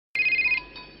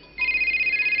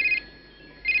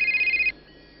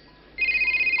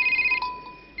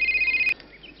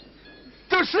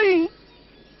sim.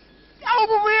 É o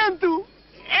momento.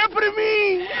 É para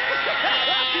mim.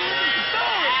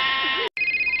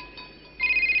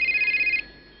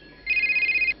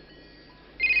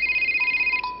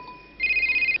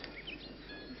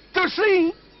 Tô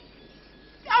sim.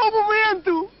 É o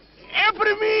momento. É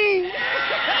para mim.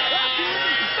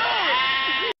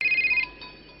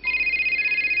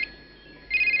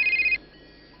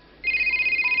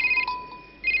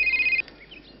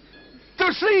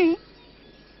 Tô sim.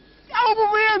 É o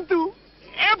momento.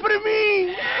 É para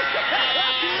mim.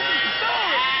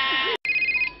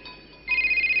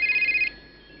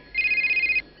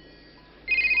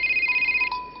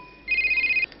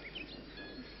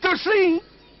 Tô sim.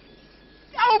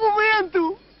 É o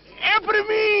momento. É para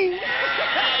mim.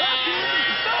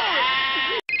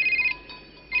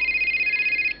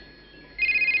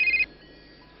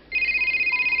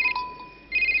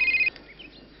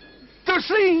 Tô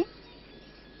sim.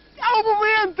 É o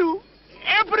momento.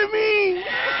 É para mim.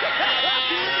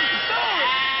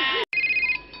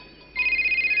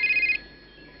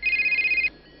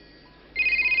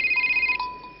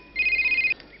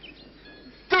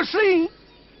 Tô sim.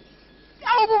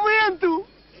 É o momento.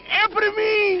 É para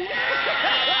mim.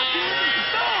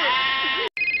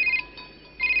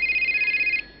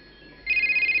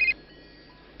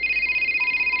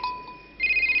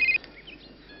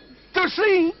 Tô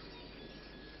sim.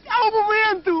 É o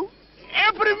momento.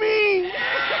 É para mim.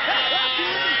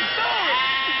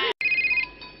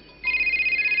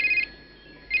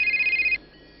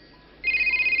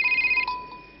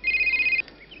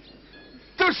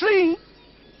 Tô sim.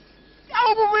 É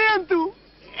o momento.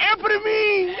 É para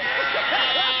mim.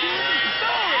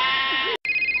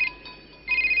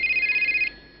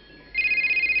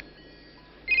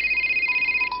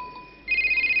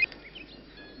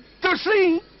 Tô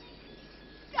sim.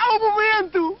 É o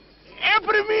momento. É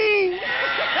para mim.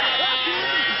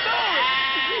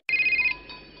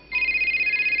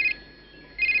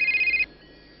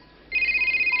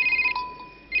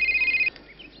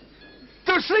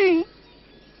 Tô sim.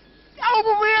 É o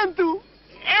momento.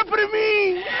 É para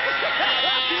mim.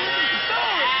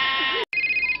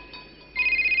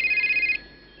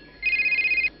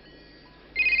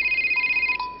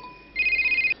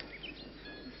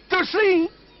 Tô sim.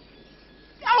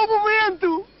 É o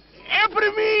momento. É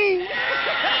para mim.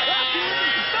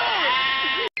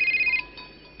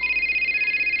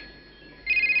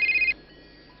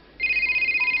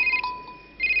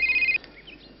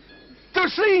 Tô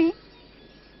sim.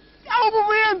 É o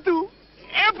momento.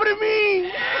 É para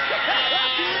mim.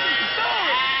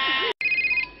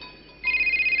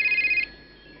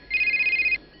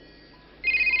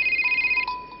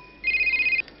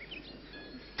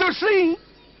 Tô sim.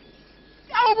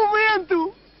 É o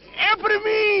momento. É para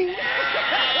mim.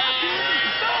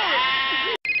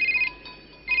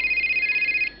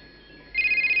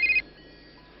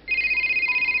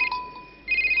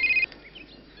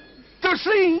 Tô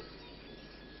sim.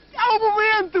 É o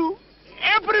momento.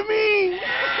 É para mim.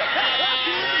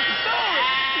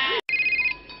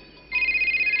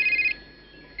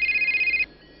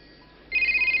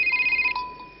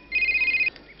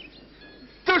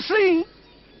 Tô sim.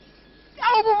 É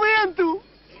o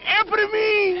momento. É para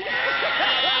mim.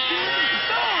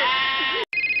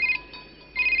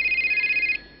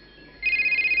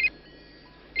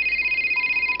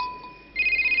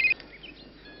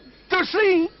 Tô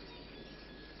sim.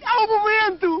 É o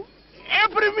momento. É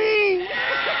para mim.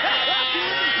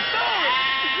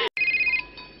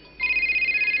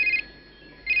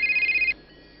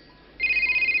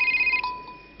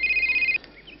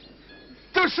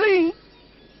 Tô sim.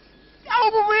 É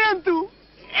o momento.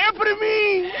 É para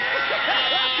mim.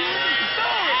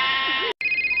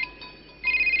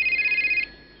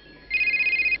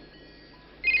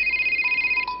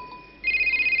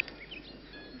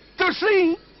 Tô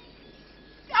sim.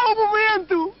 É o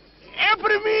momento. É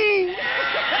para mim.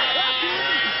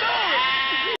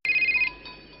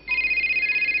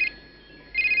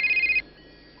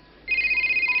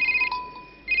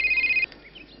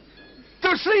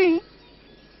 Tô sim.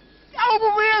 É o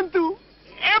momento.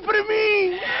 É para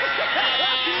mim.